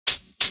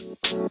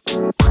Yeah.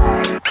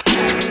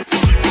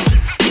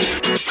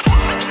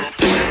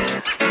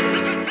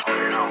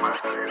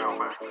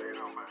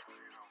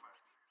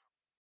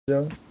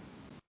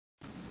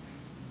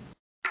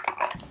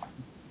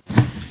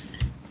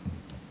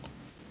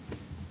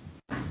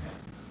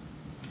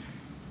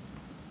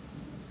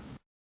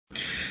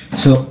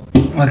 So,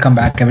 welcome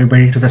back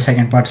everybody to the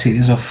second part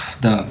series of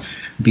the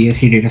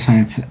BSc Data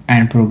Science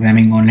and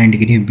Programming online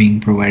degree being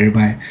provided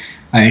by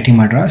IIT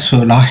Madras. So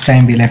last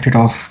time we left it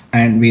off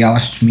and we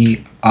asked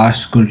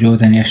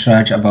Gurjot and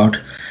Yashraj about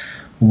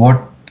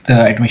what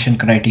the admission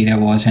criteria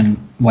was and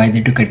why they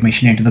took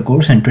admission into the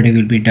course, and today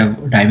we'll be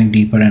diving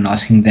deeper and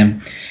asking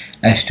them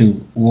as to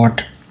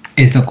what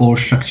is the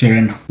course structure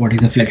and what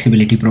is the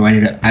flexibility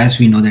provided, as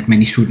we know that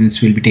many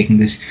students will be taking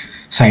this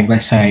side by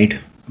side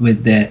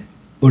with their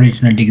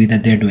original degree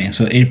that they're doing.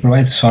 So it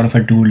provides sort of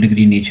a dual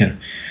degree nature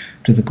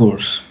to the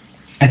course.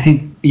 I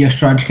think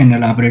Yashraj can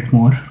elaborate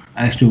more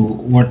as to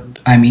what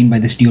I mean by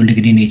this dual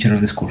degree nature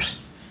of this course.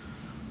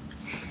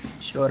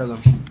 Sure, Agam.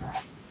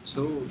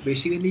 So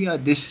basically,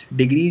 this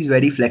degree is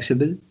very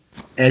flexible.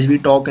 As we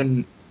talk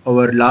in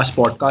our last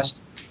podcast,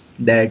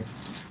 that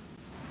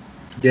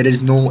there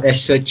is no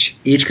as such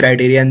age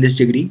criteria in this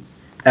degree,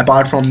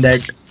 apart from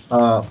that,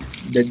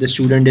 that the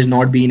student is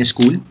not be in a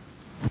school.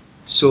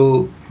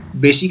 So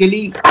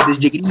basically, this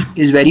degree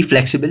is very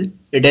flexible.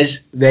 It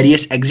has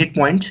various exit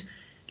points.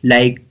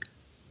 Like,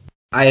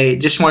 I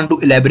just want to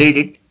elaborate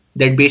it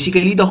that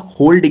basically the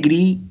whole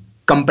degree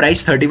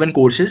comprise 31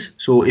 courses.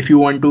 So if you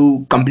want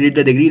to complete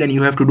the degree, then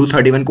you have to do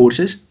 31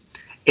 courses.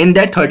 In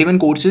that 31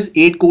 courses,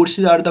 8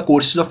 courses are the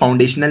courses of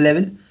foundational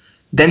level,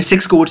 then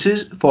 6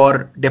 courses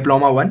for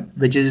diploma 1,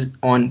 which is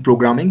on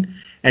programming,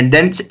 and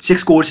then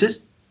 6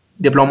 courses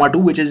diploma 2,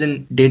 which is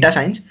in data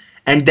science,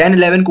 and then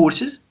 11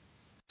 courses.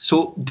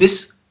 So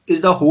this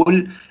is the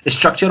whole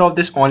structure of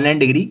this online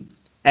degree,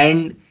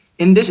 and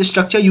in this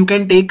structure you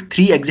can take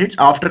 3 exits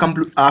after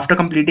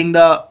completing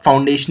the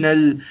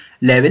foundational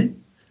level,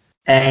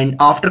 and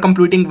after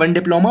completing one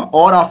diploma,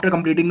 or after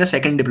completing the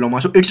second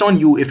diploma. So it's on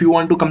you. If you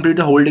want to complete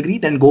the whole degree,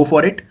 then go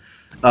for it,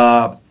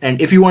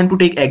 and if you want to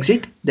take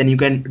exit, then you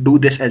can do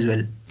this as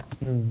well.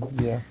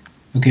 Yeah.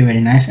 Okay,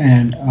 very nice.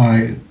 And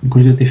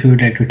Gurjot, if you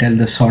would like to tell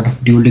the sort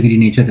of dual degree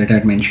nature that I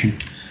had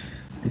mentioned,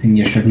 I think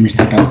Yashraj missed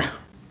that out.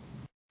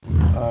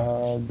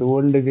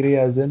 Dual degree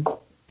as in?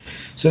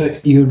 So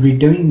you'll be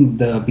doing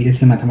the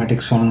BSc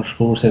Mathematics honors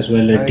course as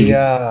well at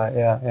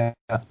Yeah.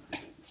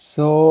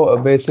 So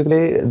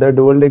basically, the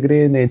dual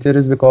degree nature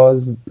is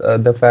because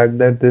the fact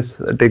that this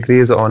degree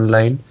is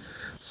online.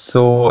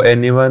 So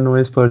anyone who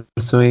is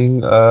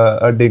pursuing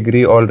a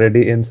degree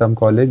already in some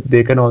college,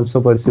 they can also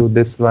pursue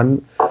this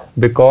one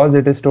because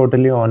it is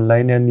totally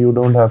online and you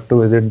don't have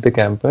to visit the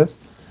campus.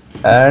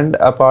 And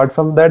apart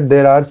from that,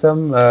 there are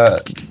some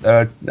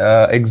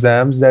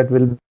exams that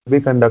will be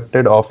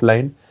conducted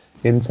offline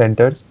in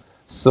centers.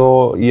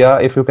 So yeah,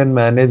 if you can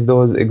manage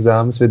those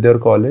exams with your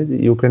college,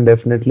 you can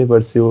definitely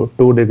pursue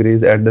 2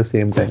 degrees at the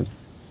same time.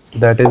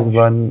 That is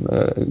one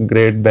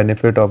great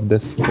benefit of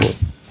this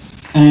course.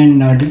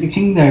 And do you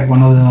think that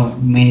one of the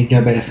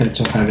major benefits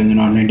of having an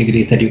online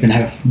degree is that you can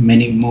have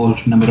many more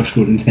number of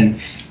students than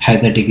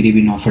had the degree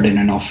been offered in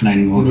an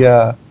offline mode?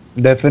 Yeah,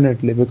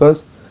 definitely,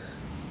 because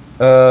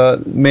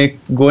make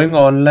going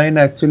online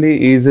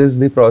actually eases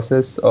the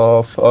process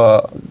of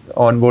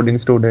onboarding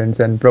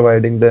students and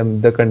providing them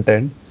the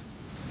content.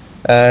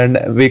 And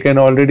we can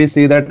already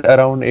see that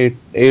around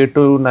 8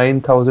 to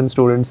 9,000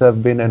 students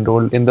have been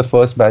enrolled in the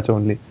first batch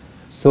only.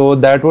 So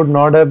that would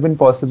not have been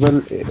possible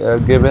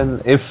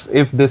given if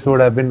this would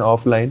have been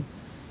offline.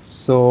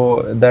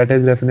 So that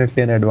is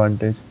definitely an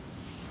advantage.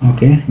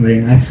 Okay,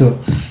 very nice. So,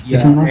 if I'm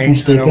Yeah, not and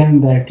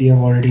mistaken, that you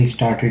have already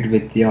started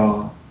with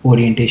your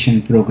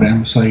orientation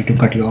program. Sorry to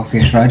cut you off,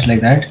 Yashraj, like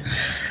that.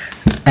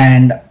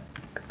 And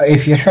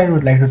if Yashraj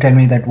would like to tell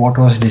me that what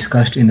was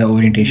discussed in the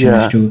orientation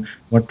as Yeah. to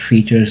what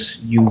features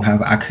you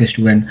have access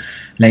to, and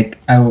like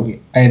I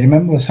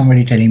remember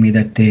somebody telling me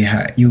that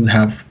you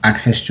have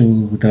access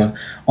to the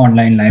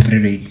online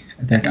library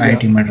that yeah,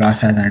 IIT Madras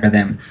has under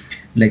them,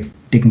 like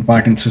taking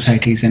part in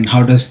societies, and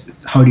how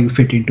do you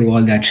fit into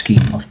all that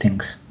scheme of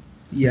things?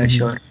 yeah, Mhm.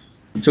 sure.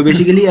 So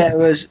basically, I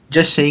was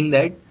just saying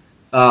that,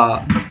 uh,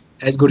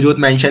 as Gurjot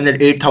mentioned,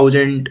 that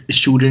 8,000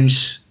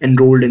 students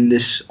enrolled in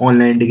this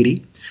online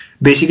degree.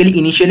 Basically,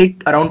 initially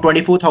around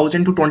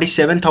 24,000 to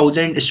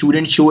 27,000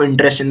 students show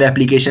interest in the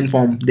application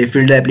form. They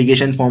filled the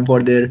application form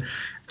for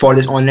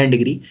this online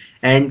degree.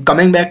 And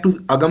coming back to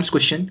Agam's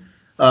question,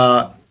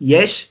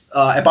 yes,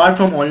 apart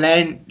from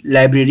online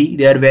library,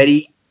 there are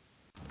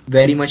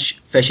very much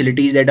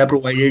facilities that are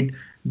provided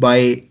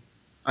by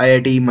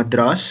IIT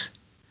Madras.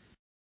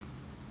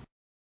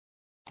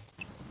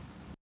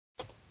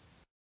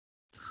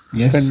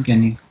 Yes, Con-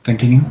 can you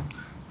continue?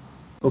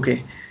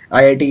 Okay,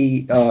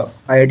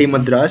 IIT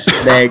Madras,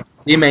 that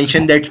they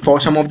mentioned that for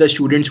some of the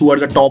students who are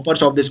the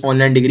toppers of this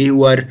online degree,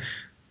 who are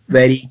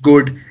very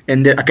good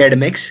in their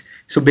academics.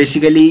 So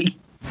basically,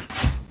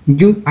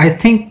 I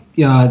think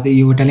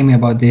you were telling me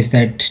about this,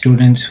 that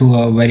students who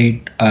are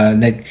very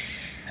like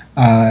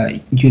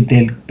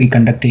they'll be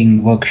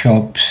conducting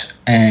workshops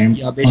and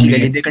Yeah, basically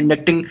only. they're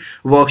conducting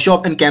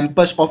workshop in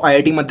campus of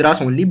IIT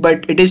Madras only,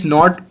 but it is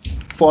not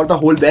for the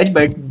whole batch,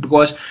 but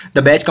because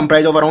the batch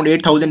comprise of around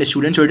 8,000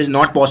 students, so it is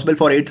not possible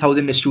for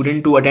 8,000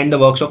 students to attend the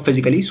workshop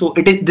physically. So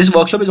it is, this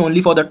workshop is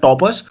only for the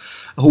toppers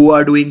who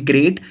are doing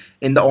great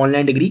in the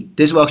online degree.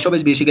 This workshop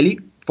is basically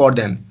for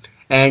them.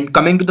 And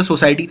coming to the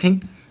society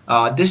thing,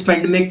 this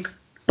pandemic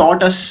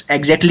taught us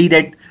exactly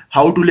that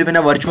how to live in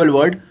a virtual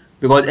world,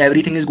 because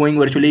everything is going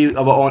virtually.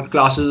 Our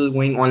classes is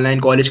going online,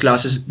 college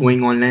classes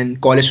going online,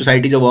 college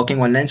societies are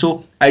working online.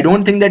 So I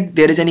don't think that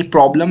there is any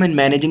problem in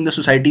managing the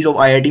societies of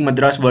IIT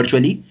Madras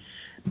virtually,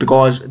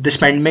 because this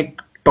pandemic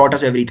taught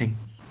us everything.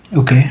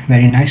 Okay,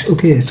 very nice.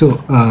 Okay, so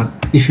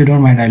if you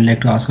don't mind, I'd like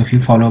to ask a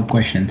few follow-up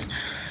questions.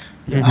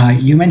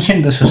 Mhm. You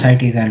mentioned the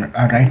societies, and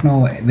right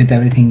now, with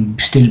everything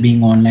still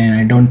being online,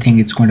 I don't think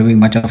it's going to be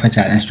much of a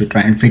challenge to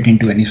try and fit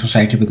into any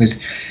society because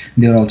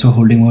they're also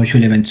holding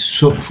virtual events.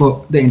 So,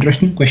 for the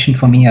interesting question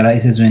for me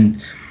arises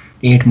when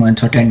 8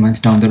 months or 10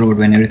 months down the road,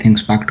 when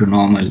everything's back to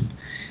normal,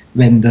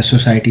 when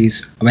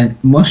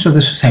most of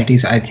the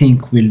societies, I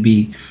think, will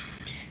be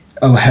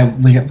would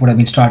have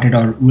been started,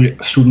 or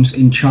students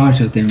in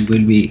charge of them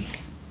will be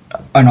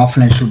an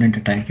offline student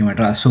at IIT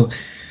Madras. So,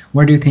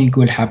 what do you think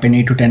will happen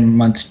 8 to 10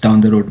 months down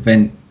the road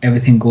when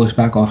everything goes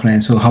back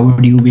offline? So, how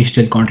would you be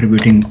still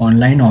contributing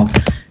online, or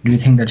do you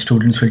think that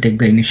students will take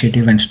the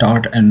initiative and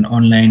start an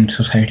online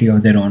society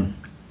of their own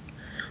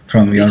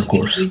from your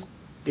course? Basically,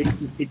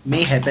 it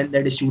may happen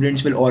that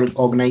students will all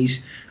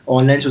organize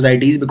online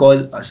societies,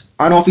 because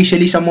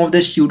unofficially some of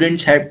the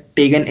students have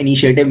taken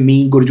initiative.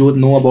 Me, Gurjot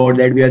know about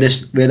that. We are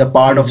the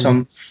part of Mhm.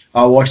 some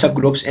WhatsApp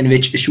groups in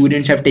which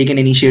students have taken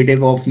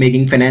initiative of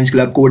making finance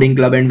club, coding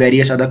club, and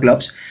various other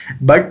clubs.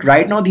 But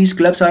right now these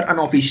clubs are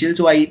unofficial,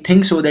 so I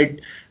think so that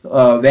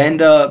when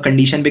the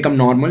condition become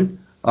normal,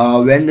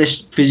 when the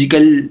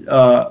physical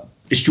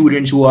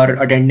students who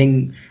are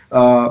attending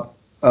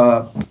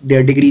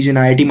their degrees in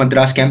IIT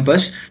Madras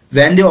campus,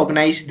 when they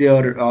organize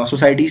their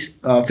societies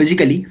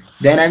physically,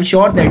 then I'm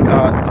sure that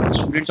the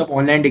students of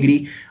online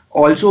degree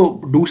also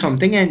do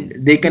something, and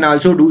they can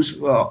also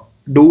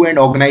do and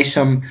organize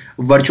some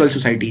virtual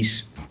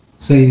societies.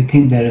 So, you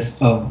think there is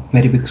a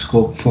very big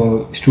scope for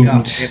Yeah,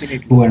 students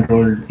definitely. who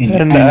enrolled in,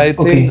 And and I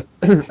okay.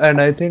 think,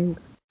 and I think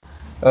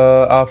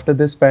after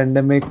this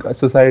pandemic,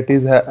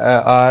 societies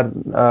are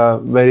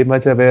very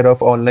much aware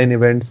of online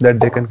events that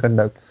they can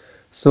conduct.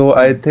 So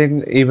I Hmm.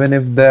 think even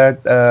if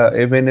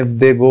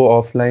they go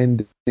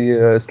offline,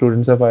 the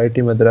students of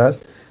IIT Madras,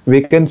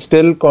 we can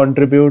still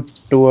contribute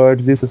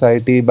towards the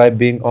society by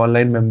being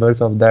online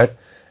members of that,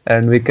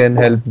 and we can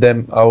help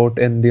them out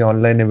in the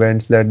online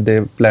events that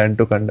they plan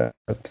to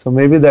conduct. So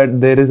maybe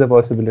that there is a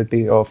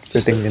possibility of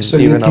fitting in So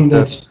you even think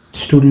that after.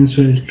 students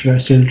will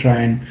still try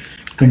and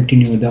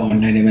continue the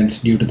online events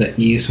due to the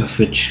ease of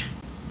which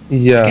they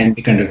Yeah, can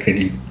be conducted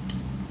in?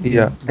 Yeah,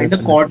 yeah, and the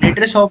definitely.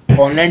 coordinators of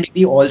online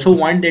degree also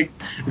want that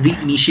we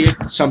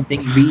initiate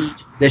something. We,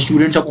 the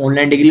students of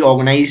online degree,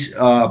 organize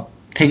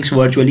things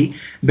virtually,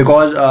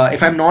 because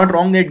if I'm not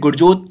wrong, that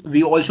Gurjot,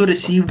 we also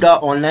received a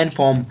online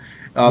form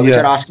which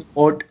are Yeah. asking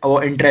about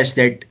our interest,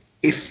 that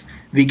if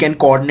we can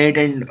coordinate,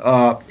 and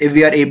if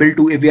we are able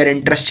to, if we are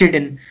interested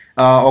in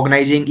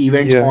organizing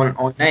events Yeah. on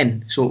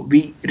online. So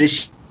we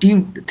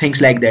received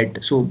things like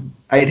that. So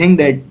I think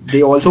that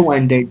they also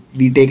want that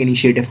we take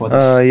initiative for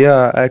this.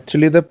 Yeah,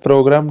 actually, the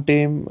program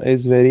team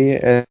is very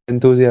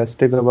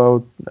enthusiastic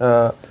about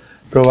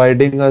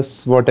providing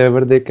us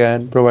whatever they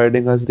can,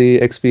 providing us the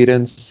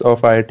experience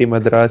of IIT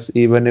Madras,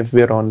 even if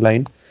we're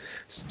online.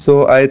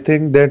 So I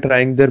think they're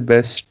trying their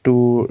best to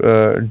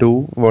do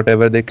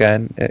whatever they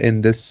can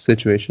in this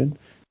situation.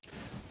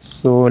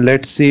 So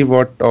let's see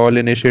what all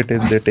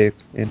initiatives they take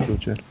in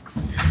future.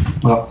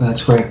 Well,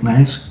 that's quite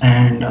nice.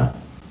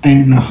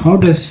 And how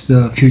does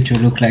the future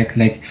look like?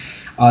 Like,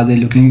 are they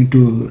looking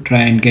to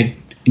try and get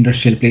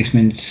industrial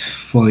placements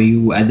for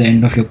you at the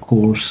end of your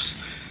course?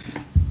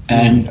 Hmm.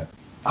 And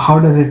how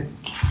does it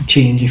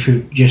change if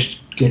you just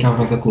get out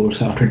of the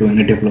course after doing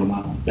a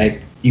diploma?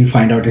 Like, you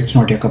find out it's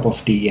not your cup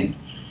of tea and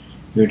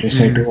you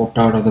decide Hmm. to opt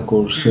out of the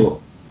course. Hmm.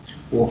 So,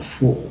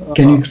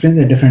 can you explain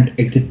the different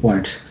exit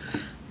points?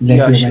 Like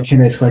Yeah, you sure.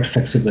 mentioned, it's quite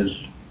flexible.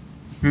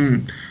 Hmm.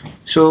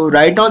 So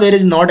right now there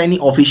is not any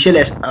official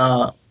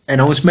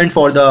announcement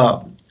for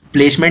the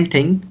placement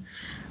thing,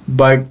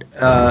 but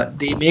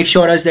they make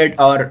sure us that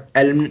our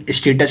alum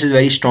status is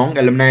very strong.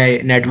 Alumni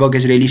network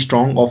is really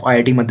strong of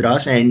IIT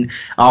Madras, and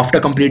after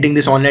completing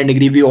this online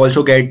degree, we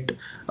also get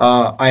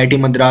IIT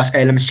Madras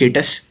alum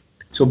status.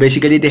 So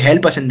basically, they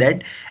help us in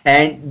that,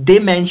 and they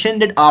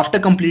mentioned that after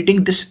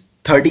completing these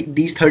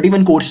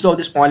 31 courses of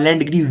this online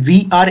degree,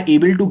 we are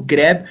able to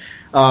grab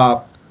uh,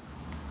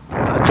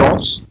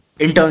 jobs,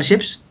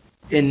 internships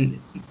in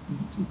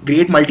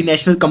great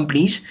multinational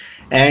companies.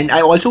 And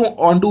I also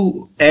want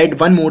to add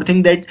one more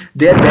thing, that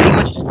they are very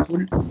much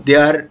helpful. They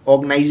are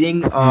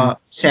organizing Hmm.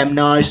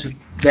 seminars,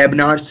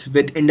 webinars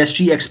with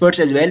industry experts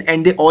as well.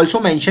 And they also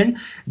mentioned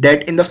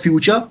that in the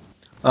future,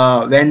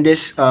 when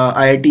this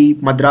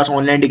IIT Madras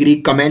online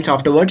degree commence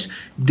afterwards,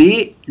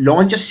 they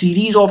launch a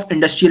series of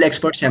industrial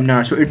expert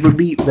seminars. So it would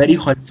be very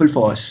helpful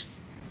for us.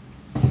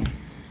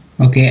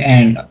 Okay,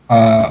 and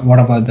what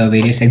about the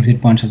various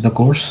exit points of the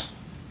course?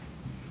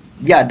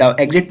 Yeah, the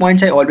exit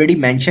points I already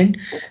mentioned,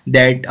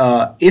 that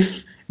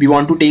if we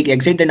want to take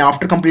exit, then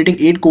after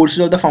completing 8 courses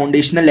of the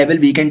foundational level,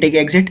 we can take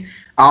exit.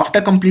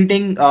 After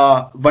completing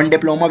 1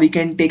 diploma, we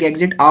can take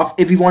exit.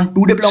 If we want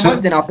 2 diplomas,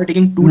 So, then after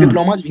taking two no,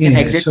 diplomas, we can yeah.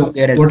 exit from So,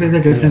 there as what well. is the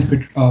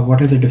difference?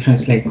 What is the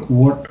difference? Like,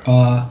 what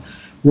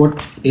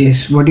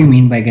do you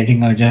mean by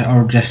getting or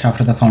just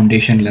after the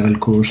foundation level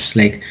course?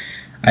 Like,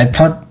 I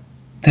thought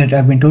that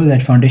I've been told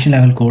that foundation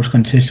level course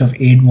consists of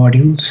 8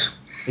 modules.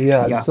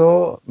 Yeah, Yeah.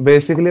 so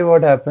basically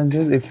what happens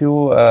is if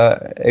you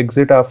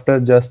exit after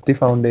just the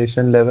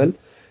foundation level,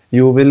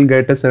 you will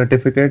get a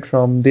certificate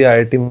from the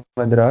IIT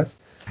Madras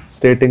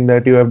stating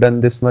that you have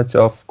done this much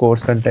of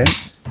course content.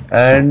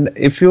 And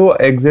if you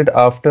exit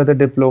after the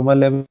diploma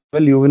level,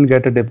 you will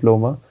get a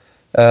diploma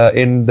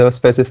in the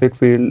specific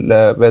field,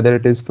 whether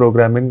it is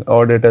programming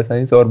or data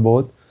science or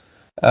both.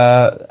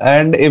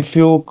 And if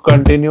you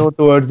continue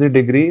towards the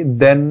degree,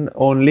 then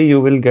only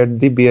you will get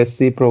the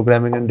BSc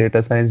Programming and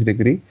Data Science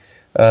degree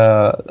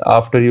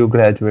after you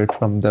graduate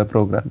from the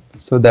program.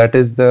 So that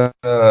is the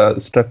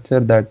structure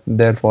that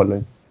they're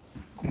following.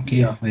 Okay,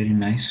 Yeah. very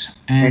nice.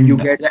 And you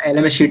And get the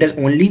LMS status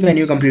only when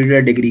you complete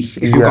a degree.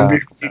 If you Yeah,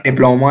 complete only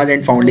diplomas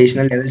and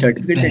foundational level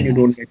certificate, very then you nice.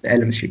 don't get the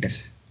LMS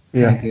status.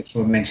 yeah. Thank you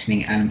for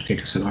mentioning Alan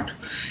status a lot.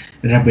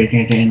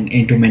 Repeating it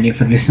into many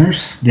of our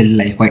listeners,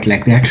 they'll quite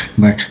like that.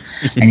 But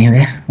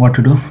anyway, what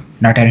to do?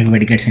 Not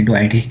everybody gets into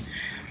IT.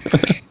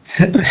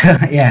 So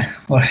yeah.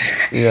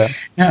 Yeah.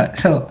 No,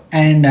 so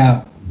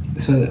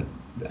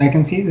I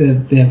can see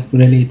that they have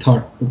really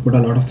put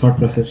a lot of thought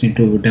process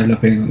into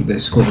developing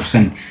this course.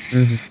 And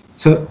Mhm.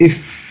 so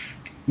if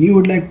you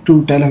would like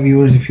to tell our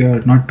viewers, if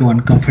you're not too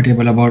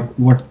uncomfortable, about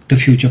what the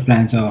future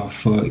plans are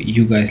for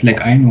you guys.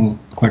 Like, I know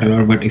quite a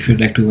lot, but if you'd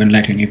like to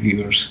enlighten your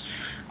viewers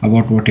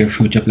about what your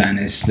future plan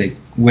is, like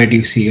where do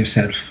you see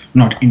yourself,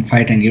 not in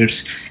 5-10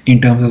 years,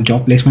 in terms of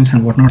job placements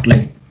and whatnot,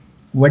 like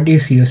what do you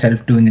see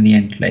yourself doing in the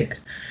end, like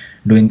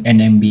doing an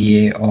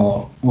MBA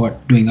or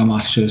what, doing a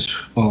master's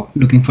or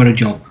looking for a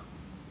job?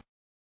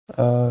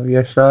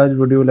 Yashraj,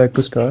 would you like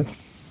to start?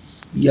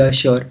 Yeah,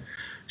 sure.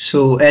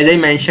 So as I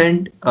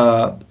mentioned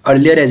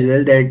earlier as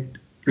well, that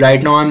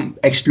right now I'm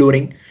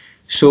exploring.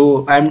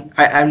 So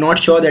I'm not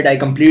sure that I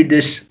complete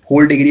this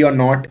whole degree or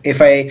not.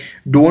 If I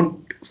don't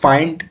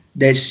find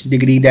this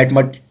degree that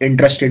much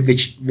interested,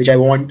 which I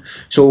want,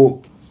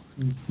 so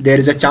there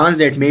is a chance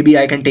that maybe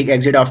I can take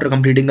exit after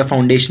completing the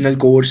foundational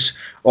course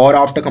or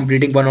after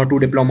completing 1 or 2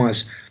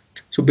 diplomas.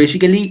 So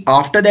basically,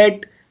 after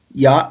that,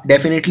 yeah,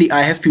 definitely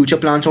I have future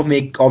plans of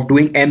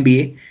doing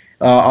MBA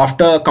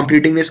after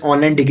completing this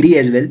online degree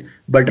as well.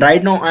 But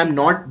right now, I'm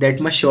not that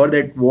much sure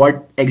that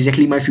what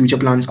exactly my future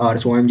plans are.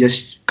 So I'm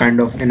just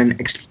kind of in an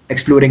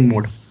exploring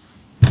mode.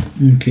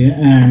 Okay,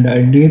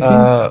 and do you think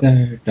Uh,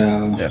 that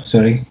yeah.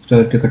 sorry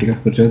to cut you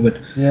off, Gurjot, but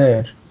Yeah,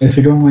 yeah. if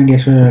you don't mind,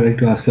 yes, I'd like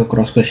to ask you a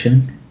cross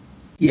question.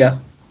 Yeah,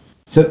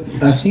 So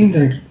I've seen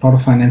that a lot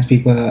of finance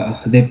people,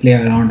 they play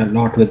around a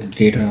lot with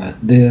data.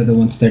 They are the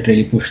ones that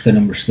really push the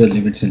numbers to the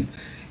limits, and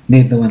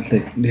they're the ones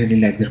that really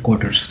like their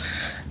quarters.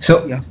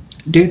 So yeah.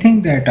 do you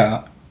think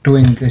that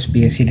doing this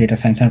BSc Data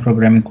Science and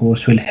Programming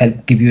course will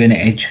help give you an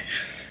edge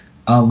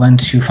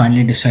once you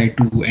finally decide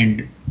to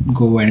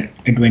go and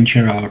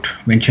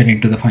venture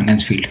into the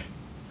finance field?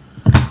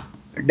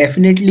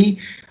 Definitely,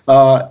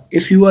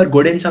 if you are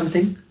good in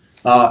something,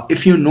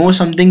 if you know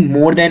something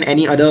more than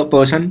any other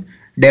person,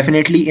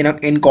 definitely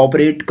in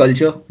corporate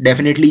culture,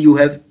 definitely you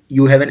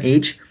have an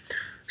edge.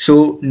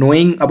 So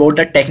knowing about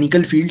the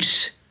technical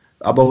fields,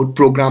 about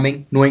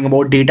programming, knowing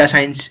about data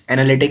science,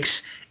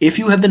 analytics, if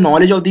you have the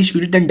knowledge of these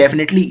fields, then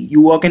definitely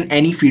you work in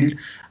any field,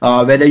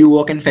 whether you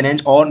work in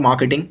finance or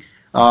marketing.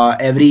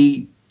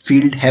 Every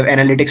field have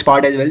analytics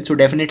part as well. So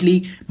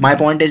definitely, my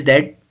point is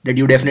that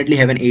you definitely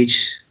have an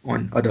edge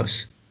on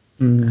others.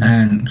 Mm.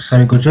 And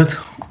sorry, Gurjot,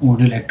 would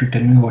you like to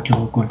tell me what you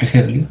were going to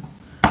say earlier?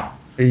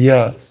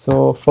 Yeah,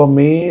 so for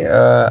me,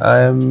 I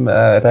am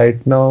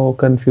right now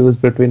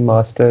confused between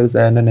masters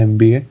and an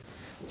MBA.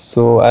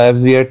 So I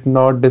have yet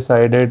not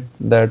decided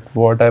that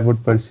what I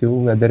would pursue,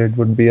 whether it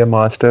would be a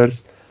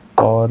master's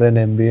or an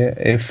MBA.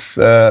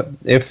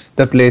 If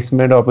the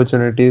placement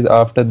opportunities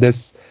after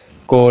this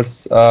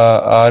course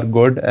are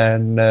good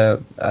and I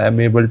am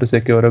able to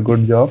secure a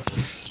good job,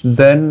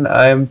 then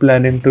I am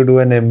planning to do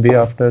an MBA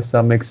after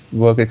some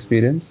work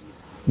experience.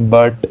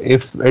 But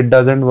if it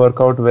doesn't work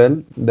out well,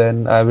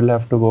 then I will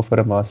have to go for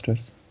a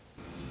master's.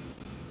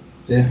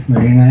 Yeah,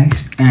 very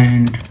nice.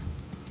 And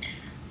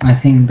I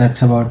think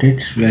that's about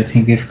it. I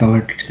think we've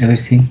covered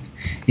everything.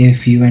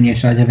 If you and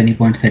Yashraj have any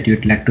points that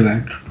you'd like to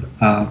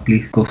add,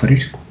 please go for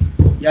it.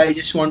 Yeah, I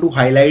just want to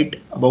highlight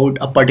about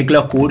a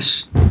particular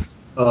course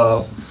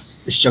uh,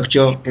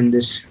 structure in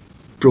this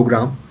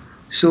program.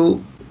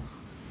 So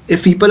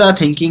if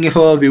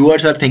our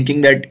viewers are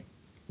thinking that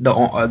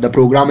the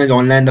program is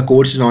online, the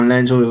course is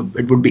online, so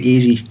it would be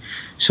easy.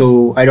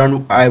 So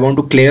I want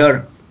to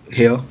clear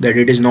here that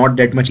it is not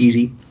that much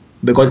easy,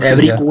 because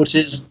every Yeah. course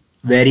is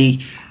very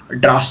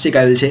drastic,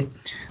 I will say.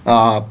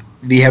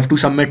 We have to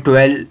submit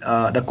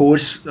 12, the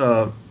course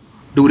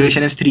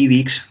duration is 3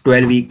 weeks,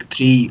 12 week,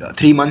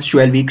 3 months,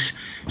 12 weeks.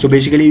 So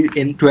basically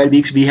in 12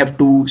 weeks we have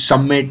to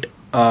submit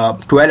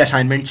 12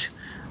 assignments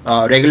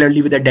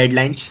regularly with the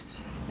deadlines,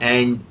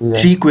 and Yeah.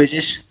 three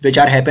quizzes which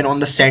are happen on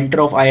the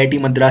center of IIT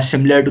Madras,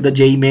 similar to the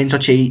JEE mains or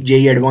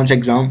JEE advanced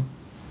exam,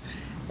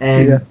 Yeah.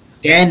 and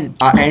then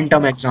a end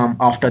term exam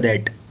after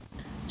that.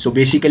 So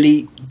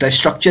basically the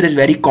structure is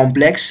very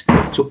complex.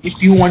 So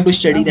if you want to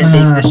study, then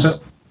take Uh, so,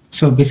 this.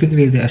 so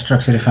basically, the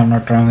structure, if I'm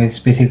not wrong, is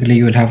basically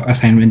you'll have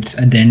assignments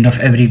at the end of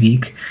every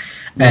week,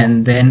 No,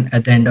 and then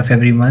at the end of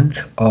every month,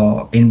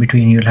 or in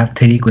between, you'll have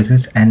three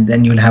quizzes, and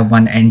then you'll have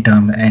one end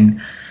term,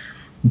 and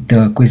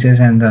the quizzes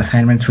and the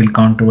assignments will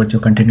count towards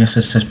your continuous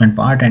assessment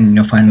part, and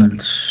your yeah.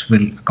 finals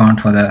will count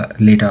for the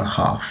later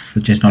half,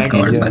 which is not And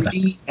covered by Yeah.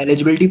 that.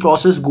 eligibility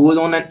process goes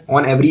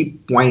on every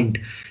point.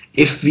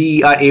 If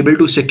we are able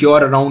to secure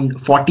around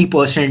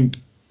 40%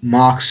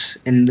 marks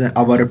in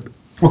our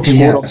Okay,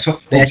 score yeah. of So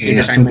best okay, in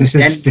yeah. So assignment, this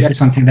then is we this are is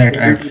something that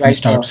able I've to write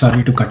missed out. the.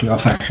 Sorry to cut you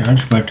off,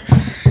 Aksharaj, but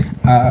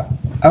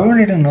I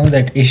wanted to know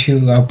that if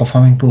you are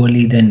performing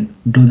poorly, then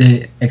do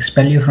they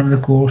expel you from the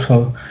course,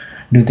 or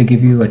do they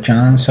give you a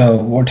chance, or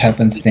what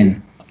happens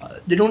then?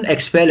 They don't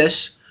expel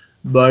us,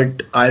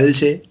 but I will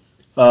say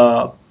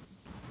uh,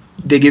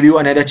 they give you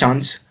another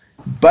chance.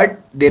 But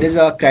there is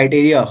a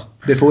criteria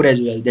before as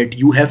well, that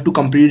you have to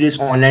complete this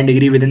online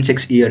degree within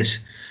 6 years.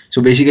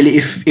 So basically,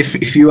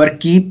 if you are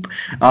keep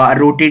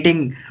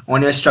rotating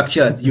on your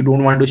structure, you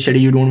don't want to study,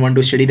 you don't want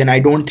to study, then I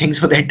don't think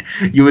so that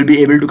you will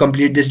be able to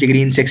complete this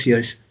degree in 6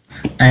 years.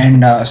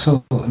 And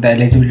so the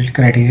eligibility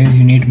criteria is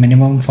you need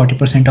minimum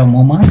 40% or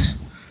more marks.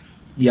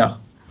 Yeah,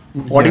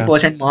 Yeah.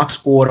 40% marks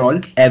overall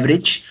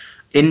average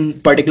in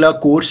particular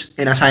course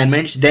in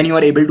assignments, then you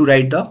are able to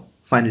write the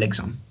final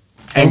exam,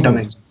 end term Oh,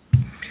 exam.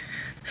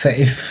 so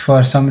if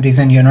for some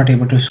reason you're not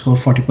able to score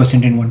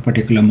 40% in one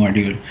particular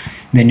module,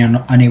 then you're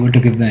not, unable to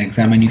give the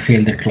exam and you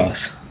fail that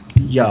class.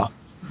 Yeah,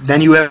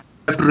 then you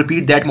have to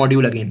repeat that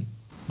module again,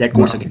 that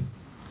course again.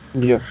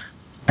 Wow. Yeah.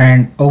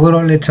 And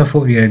overall, it's a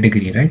 4-year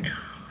degree, right?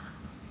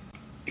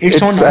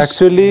 It's on It's us.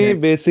 actually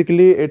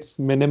basically it's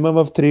minimum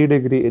of 3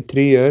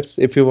 years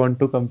if you want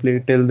to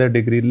complete till the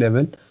degree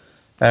level,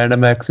 and a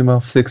maximum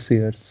of 6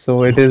 years.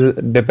 So it is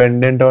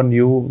dependent on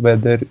you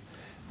whether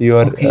you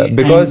are Okay, and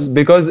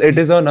because it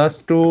is on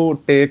us to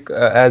take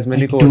as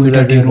many like do courses it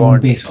as at we your own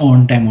want. pace,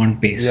 on time, on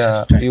pace.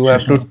 Yeah, Right, you right.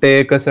 have to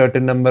take a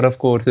certain number of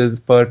courses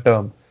per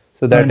term.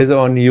 So that is And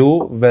on you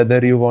whether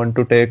you want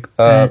to take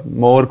and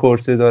more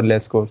courses or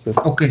less courses.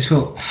 okay,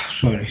 so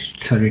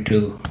sorry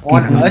to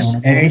On keep going us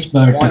on and this,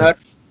 but on our,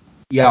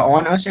 yeah,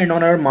 on us and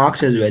on our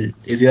marks as well.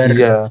 If you are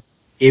Yeah.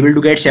 able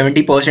to get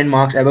 70%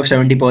 marks, above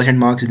 70%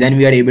 marks, then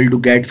we are able to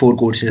get four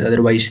courses,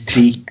 otherwise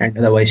three, and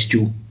otherwise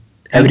two.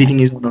 and Everything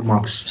is on our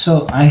marks.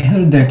 so I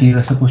heard that you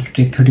are supposed to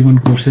take 31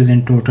 courses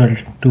in total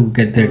to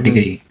get that Hmm.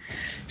 degree.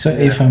 So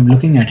Yeah. if I'm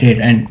looking at it,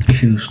 and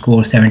if you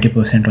score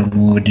 70% or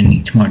more in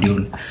each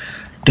module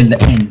till the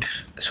end,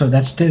 so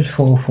that's still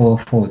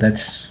 444.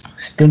 That's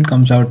still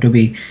comes out to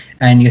be,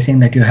 and you're saying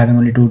that you're having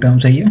only two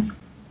terms a year.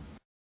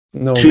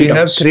 No, Three we have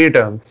terms. 3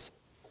 terms.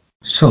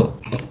 So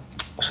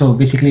so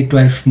basically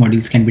 12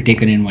 modules can be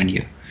taken in 1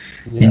 year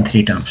in Yeah.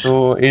 3 terms. So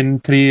in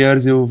 3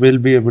 years you will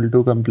be able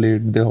to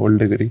complete the whole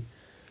degree.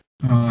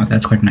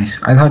 That's quite nice.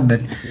 I thought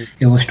that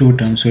it was 2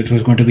 terms, so it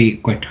was going to be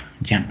quite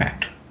jam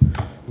packed.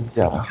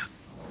 Yeah.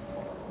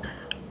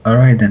 All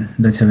right, then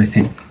that's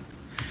everything.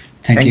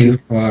 Thank Thank you you.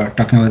 for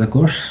talking about the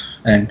course,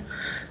 and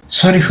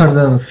sorry for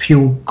the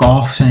few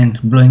coughs and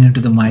blowing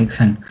into the mics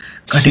and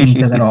cutting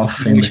each other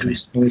off No in between.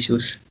 issues. No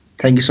issues.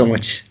 Thank you so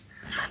much.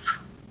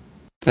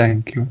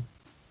 Thank you.